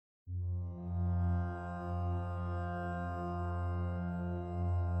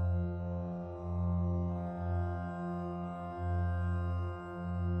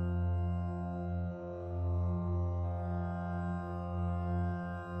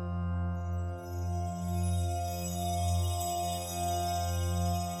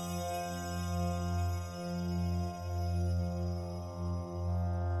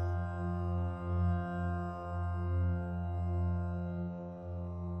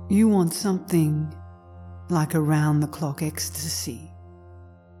You want something like a round-the-clock ecstasy.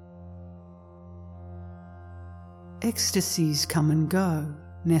 Ecstasies come and go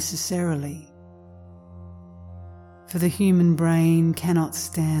necessarily, for the human brain cannot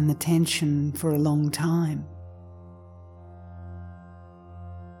stand the tension for a long time.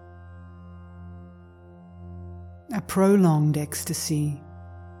 A prolonged ecstasy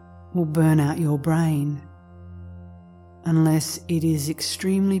will burn out your brain unless it is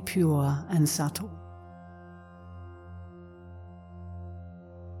extremely pure and subtle.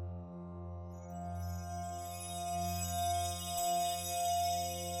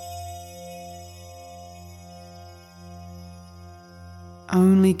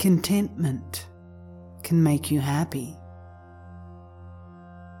 Only contentment can make you happy.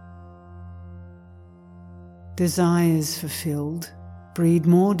 Desires fulfilled breed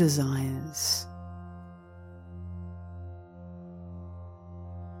more desires.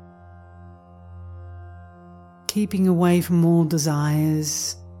 Keeping away from all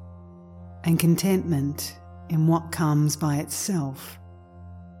desires and contentment in what comes by itself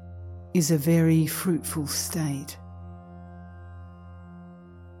is a very fruitful state.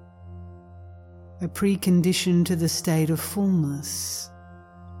 A precondition to the state of fullness.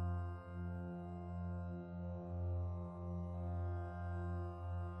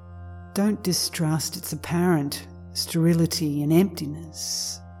 Don't distrust its apparent sterility and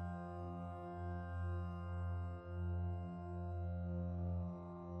emptiness.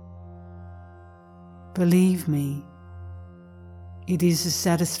 Believe me, it is the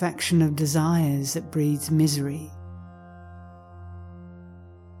satisfaction of desires that breeds misery.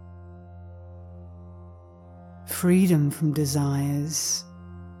 Freedom from desires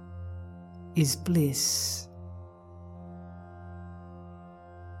is bliss.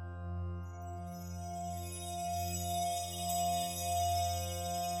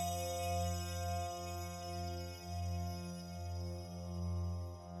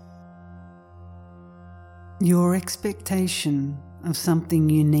 Your expectation of something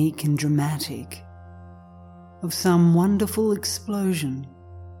unique and dramatic, of some wonderful explosion,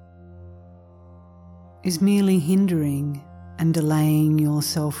 is merely hindering and delaying your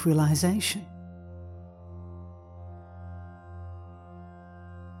self-realization.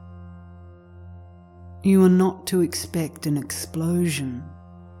 You are not to expect an explosion,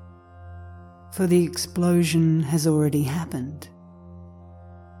 for the explosion has already happened.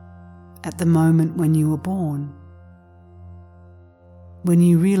 At the moment when you were born, when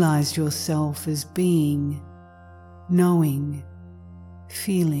you realized yourself as being, knowing,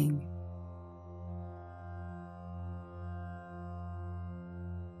 feeling.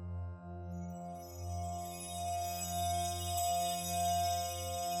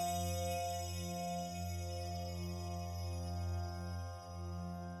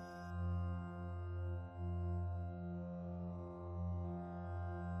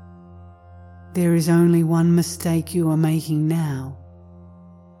 There is only one mistake you are making now.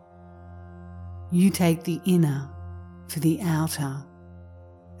 You take the inner for the outer,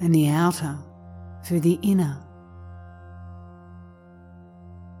 and the outer for the inner.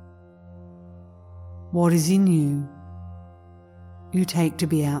 What is in you, you take to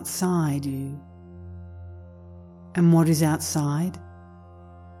be outside you, and what is outside,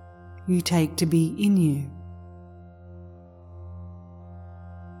 you take to be in you.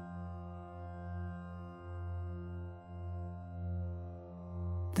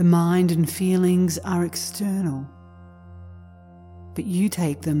 The mind and feelings are external, but you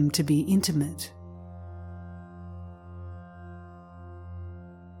take them to be intimate.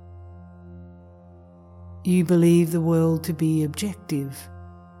 You believe the world to be objective,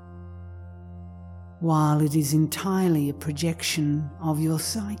 while it is entirely a projection of your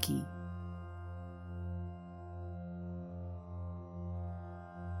psyche.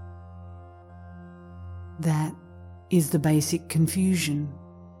 That is the basic confusion,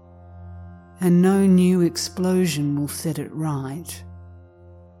 and no new explosion will set it right.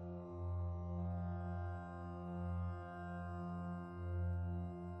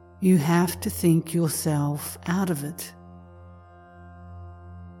 You have to think yourself out of it.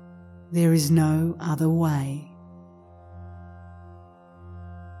 There is no other way.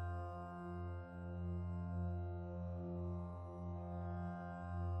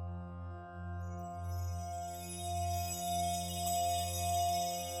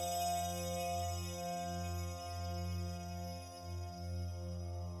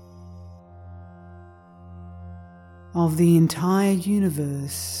 Of the entire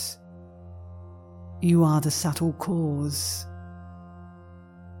universe, you are the subtle cause.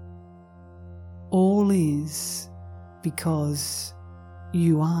 All is because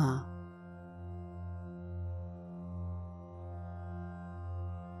you are.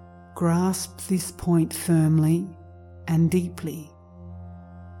 Grasp this point firmly and deeply,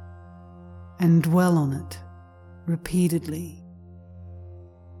 and dwell on it repeatedly.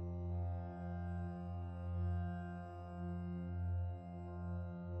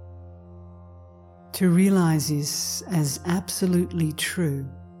 To realize this as absolutely true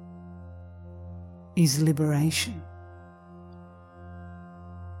is liberation.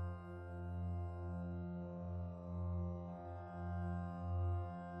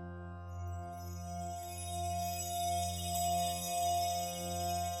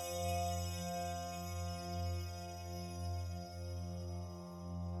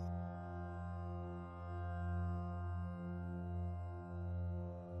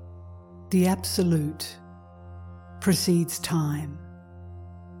 The Absolute precedes time.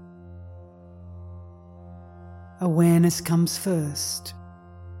 Awareness comes first.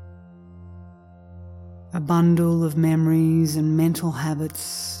 A bundle of memories and mental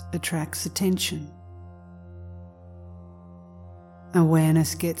habits attracts attention.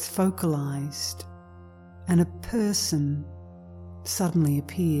 Awareness gets focalized, and a person suddenly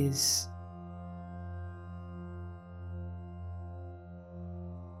appears.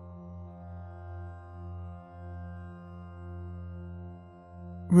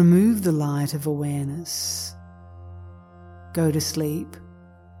 Remove the light of awareness, go to sleep,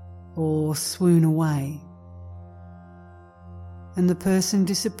 or swoon away, and the person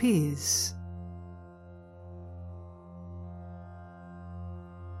disappears.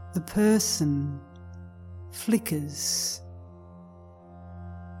 The person flickers.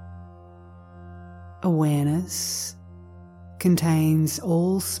 Awareness contains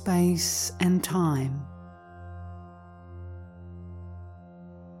all space and time.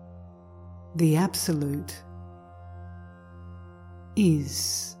 The Absolute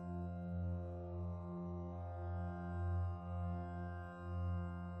is.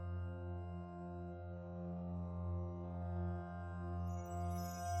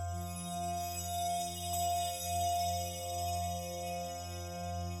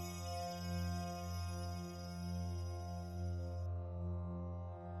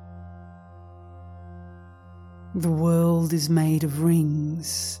 The world is made of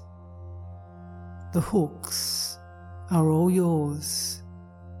rings. The hooks are all yours.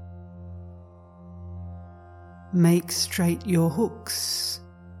 Make straight your hooks,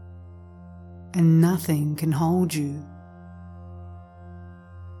 and nothing can hold you.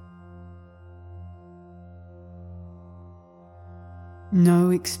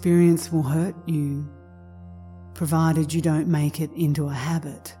 No experience will hurt you, provided you don't make it into a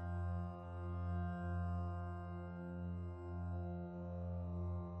habit.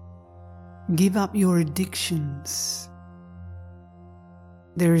 Give up your addictions.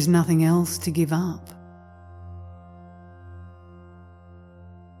 There is nothing else to give up.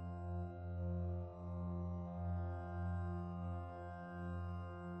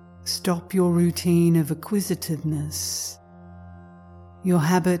 Stop your routine of acquisitiveness, your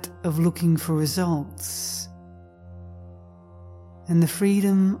habit of looking for results, and the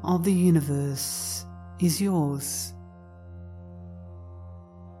freedom of the universe is yours.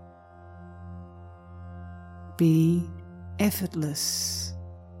 Be effortless.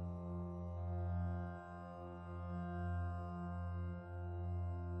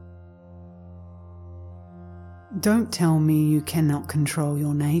 Don't tell me you cannot control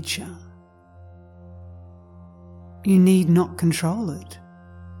your nature. You need not control it.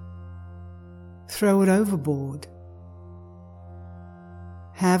 Throw it overboard.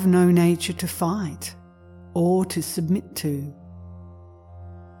 Have no nature to fight or to submit to.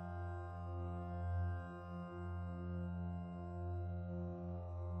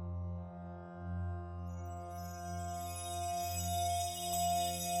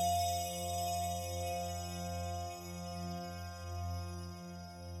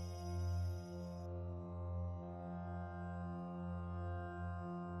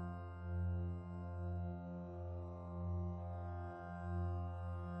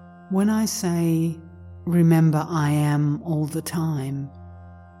 When I say, remember I am all the time,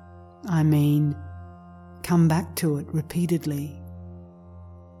 I mean, come back to it repeatedly.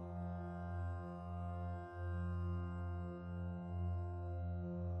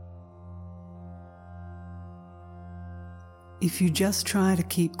 If you just try to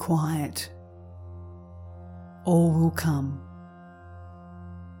keep quiet, all will come.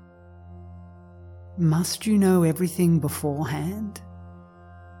 Must you know everything beforehand?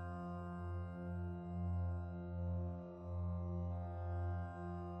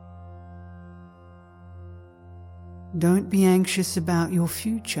 Don't be anxious about your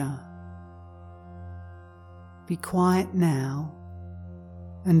future. Be quiet now,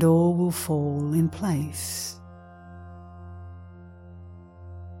 and all will fall in place.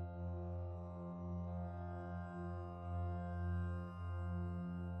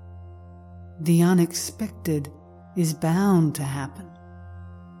 The unexpected is bound to happen,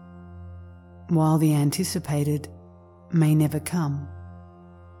 while the anticipated may never come.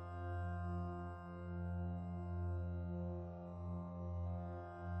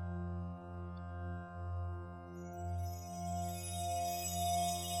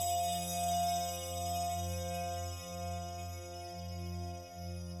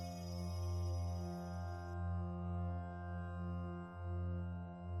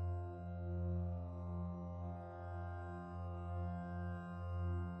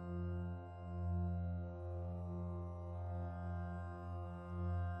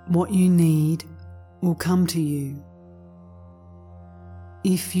 What you need will come to you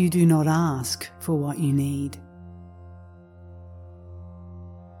if you do not ask for what you need.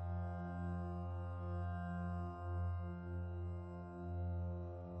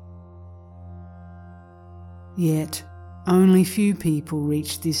 Yet, only few people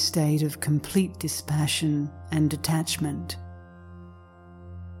reach this state of complete dispassion and detachment.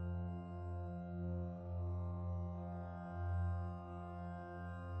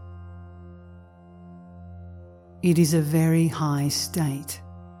 It is a very high state,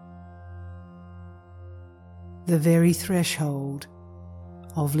 the very threshold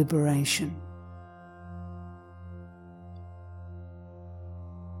of liberation.